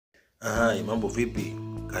Mambo vipi?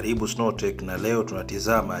 Karibu Snowtech, na leo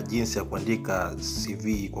tunatizama jinsi ya kuandika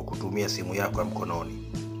CV kwa kutumia simu yako ya mkononi.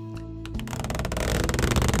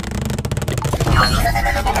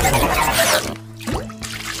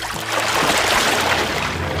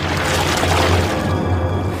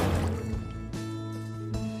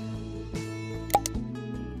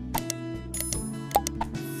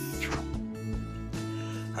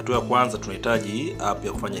 Hatua ya kwanza, tunahitaji app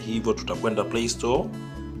ya kufanya hivyo. Tutakwenda Play Store,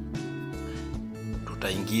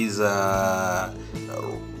 tutaingiza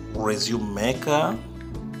resumemaker.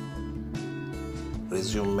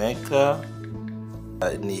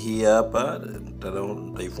 Ni hii hapa,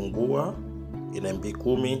 nitaifungua, ina MB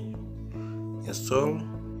 10. Install.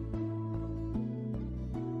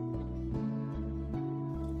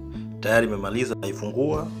 Tayari nimemaliza,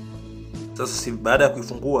 naifungua. Sasa baada ya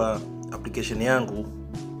kuifungua application yangu,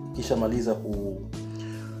 kisha maliza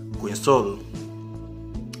kuinstall,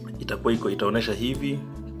 itaonesha hivi.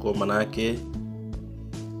 Kwa maana yake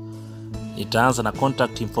itaanza na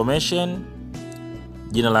contact information,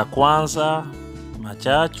 jina la kwanza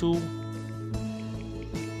Machachu,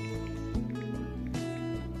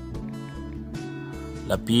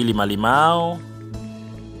 la pili Malimao,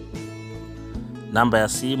 namba ya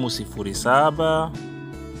simu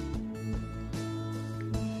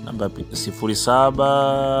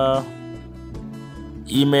 07,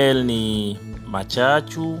 email ni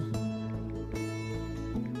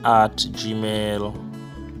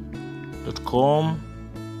machachu@gmail.com,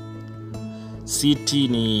 city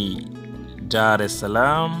ni Dar es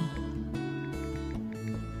Salaam,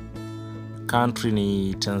 country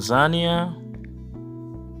ni Tanzania,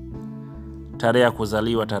 tarehe ya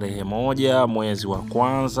kuzaliwa tarehe 1 mwezi wa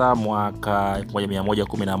kwanza mwaka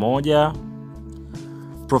 1111,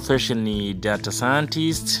 profession ni data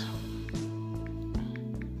scientist,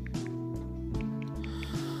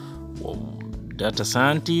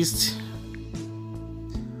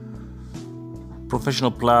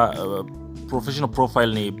 professional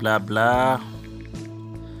profile ni bla bla,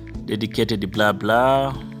 dedicated bla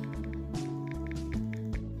bla.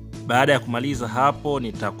 Baada ya kumaliza hapo,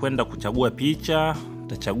 nitakwenda kuchagua picha.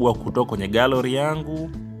 Nitachagua kutoka kwenye gallery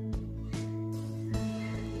yangu,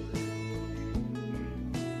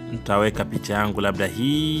 nitaweka picha yangu labda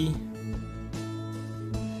hii.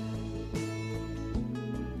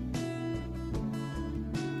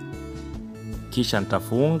 Kisha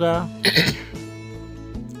nitafunga.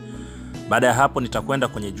 Baada ya hapo, nitakwenda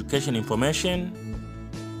kwenye education information.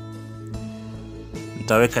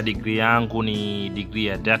 Nitaweka degree yangu ni degree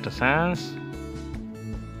ya data science.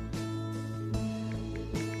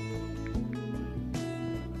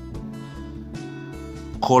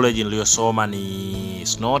 College niliyosoma ni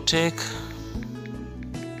Snowtech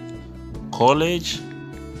College.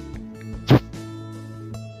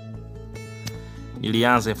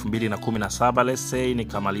 Nilianza 2017, let's say,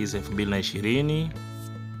 nikamaliza 2020.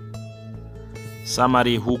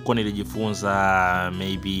 Summary, huko nilijifunza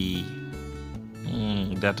maybe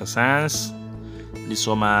data science,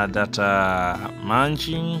 nilisoma data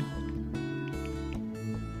managing,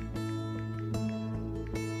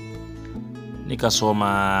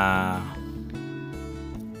 nikasoma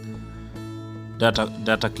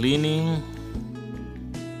data cleaning,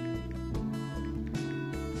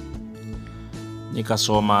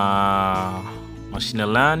 nikasoma machine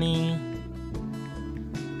learning,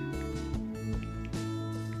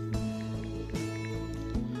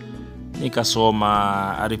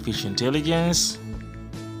 nikasoma artificial intelligence,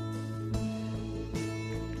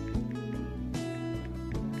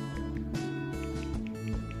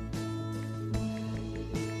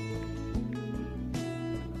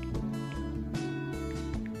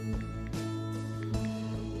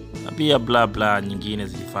 na pia bla bla nyingine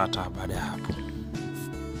zilifuata baada ya hapo.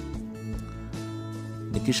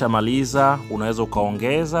 Nikisha maliza, unaweza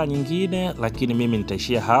ukaongeza nyingine, lakini mimi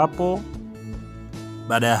nitaishia hapo.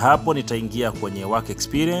 Baada ya hapo, nitaingia kwenye work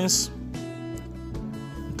experience.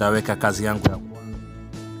 Nitaweka kazi yangu ya kwanza.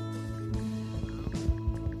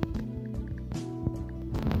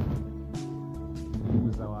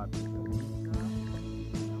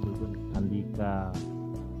 Andika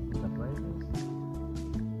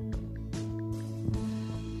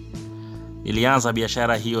Nilianza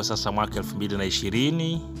biashara hiyo sasa mwaka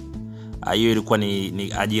 2020. Hiyo ilikuwa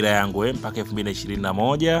ni ajira yangu mpaka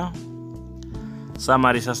 2021.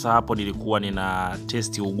 Summary, sasa hapo nilikuwa nina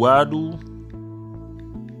testi ugwadu,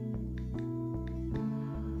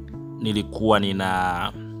 nilikuwa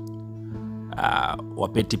nina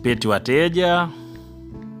wapetipeti wateja,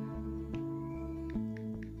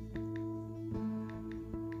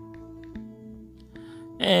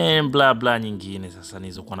 bla bla nyingine sasa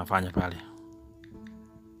nilizokuwa nafanya pale.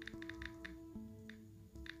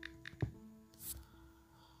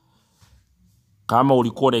 Kama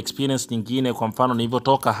ulikuwa na experience nyingine, kwa mfano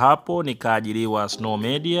nilivyotoka hapo nikaajiriwa Snow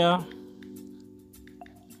Media,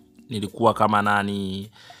 nilikuwa kama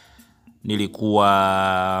nani,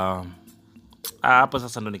 nilikuwa hapo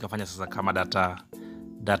sasa ndo nikafanya sasa kama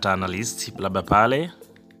data analyst labda pale.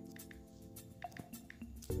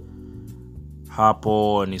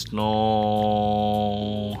 Hapo ni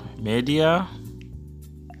Snow Media.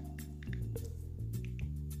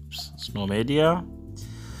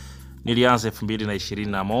 Nilianza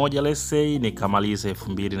 2021 let's say, nikamaliza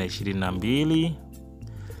 2022.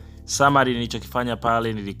 Summary nilichokifanya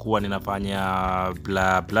pale, nilikuwa ninafanya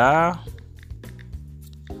bla bla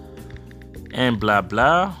and bla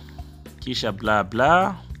bla, kisha bla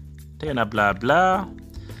bla, tena bla bla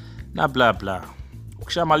na bla bla.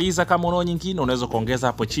 Ukishamaliza kama unao nyingine unaweza kuongeza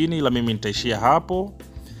hapo chini, ila mimi nitaishia hapo,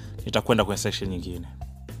 nitakwenda kwenye section nyingine.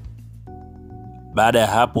 Baada ya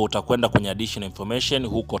hapo utakwenda kwenye additional information.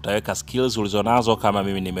 Huko utaweka skills ulizonazo, kama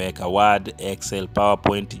mimi nimeweka Word, Excel,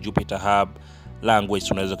 PowerPoint, Jupyter Hub. Language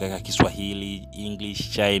unaweza kuweka Kiswahili,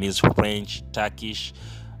 English, Chinese, French, Turkish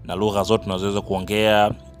na lugha zote unaweza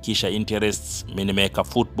kuongea. Kisha interests, mimi nimeweka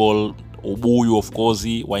football, ubuyu of course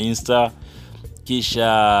wa Insta.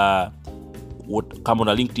 Kisha kama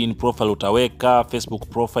una LinkedIn profile utaweka, Facebook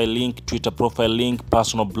profile link, Twitter profile link,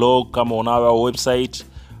 personal blog kama unayo website,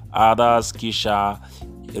 others. Kisha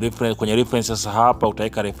kwenye references hapa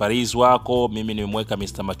utaweka referees wako. Mimi nimemweka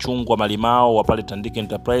Mr. Machungwa Malimao wa pale Tandika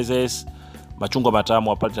Enterprises, Machungwa Matamu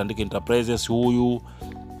wa pale Tandika Enterprises huyu,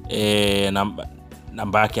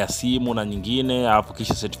 namba yake ya simu na nyingine. Alafu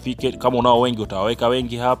kisha certificate, kama unao wengi utaweka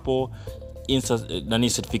wengi hapo.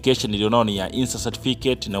 Certification nilionao ni ya Insta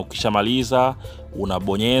certificate, na ukishamaliza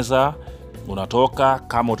unabonyeza, unatoka.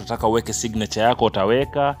 Kama utataka uweke signature yako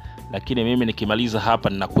utaweka, lakini mimi nikimaliza hapa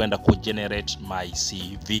ninakwenda ku generate my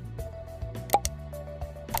CV.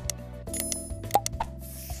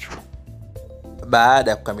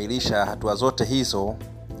 Baada ya kukamilisha hatua zote hizo,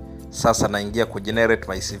 sasa naingia ku generate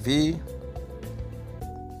my CV.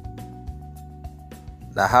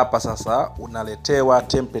 Na hapa sasa unaletewa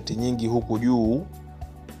template nyingi huku juu.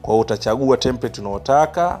 Kwa utachagua template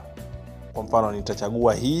unayotaka. Kwa mfano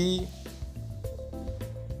nitachagua hii.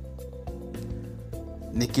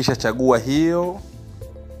 Nikisha chagua hiyo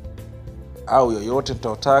au yoyote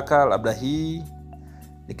nitataka, labda hii.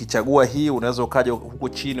 Nikichagua hii, unaweza ukaja huku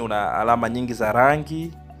chini una alama nyingi za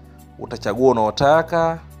rangi. Utachagua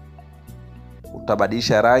unayotaka.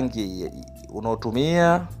 Utabadilisha rangi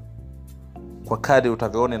unayotumia kwa kadri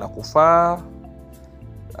utavyoona na kufaa.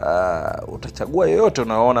 Utachagua yoyote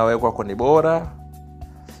unaona wewe kwako ni bora.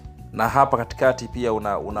 Na hapa katikati pia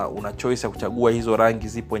una choice ya kuchagua hizo rangi.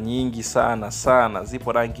 Zipo nyingi sana,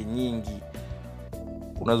 zipo rangi nyingi,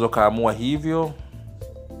 unaweza kaamua hivyo.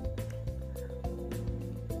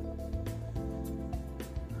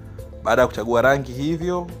 Baada ya kuchagua rangi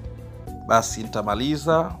hivyo, basi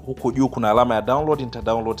nitamaliza. Huko juu kuna alama ya download, nita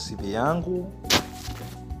download CV yangu.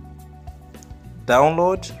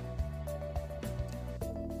 Download.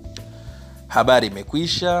 Habari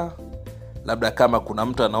imekwisha. Labda kama kuna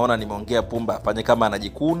mtu anaona nimeongea pumba, afanye kama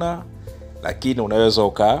anajikuna, lakini unaweza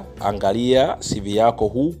ukaangalia CV yako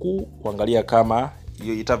huku, kuangalia kama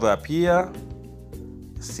hiyo itavyoapia.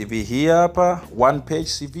 CV hii hapa, one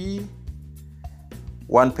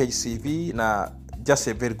page CV na just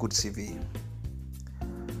a very good CV.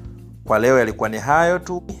 Kwa leo yalikuwa ni hayo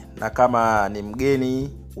tu, na kama ni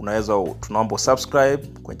mgeni tunaomba subscribe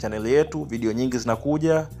kwenye channel yetu, video nyingi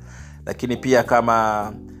zinakuja. Lakini pia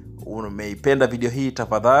kama umeipenda video hii,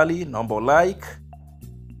 tafadhali naomba like